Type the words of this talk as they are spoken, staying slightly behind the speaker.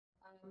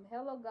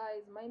Hello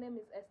guys, my name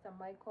is Esther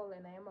Micahel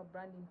and I am a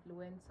brand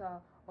influencer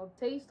of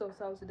Taste of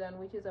South Sudan,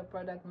 which is a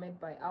product made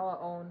by our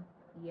own,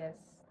 yes,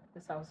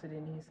 the South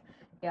Sudanese.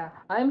 Yeah,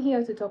 I'm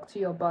here to talk to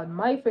you about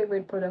my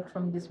favorite product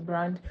from this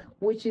brand,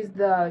 which is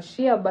the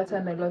Shea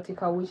Butter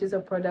Nilotica, which is a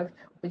product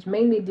which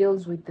mainly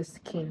deals with the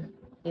skin.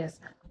 Yes,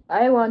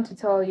 I want to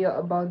tell you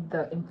about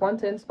the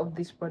importance of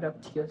this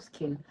product to your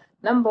skin.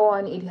 Number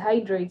one, it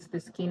hydrates the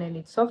skin and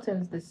it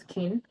softens the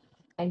skin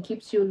and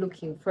keeps you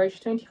looking fresh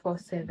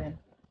 24/7.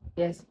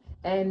 Yes,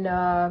 and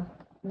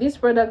this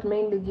product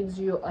mainly gives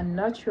you a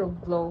natural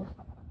glow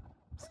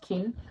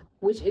skin,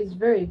 which is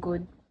very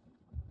good.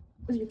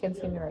 As you can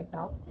see me right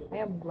now, I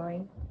am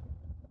glowing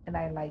and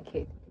I like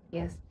it.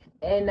 Yes,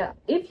 and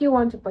if you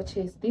want to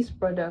purchase this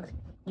product,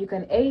 you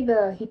can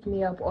either hit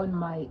me up on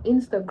my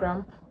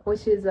Instagram,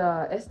 which is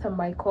Esther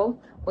Micahel,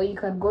 or you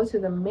can go to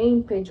the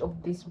main page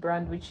of this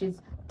brand, which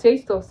is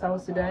Taste of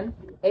South Sudan,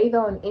 either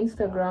on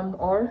Instagram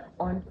or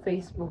on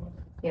Facebook.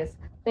 Yes,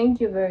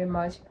 thank you very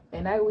much,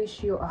 and I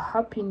wish you a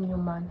happy new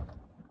month.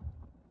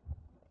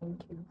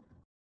 Thank you.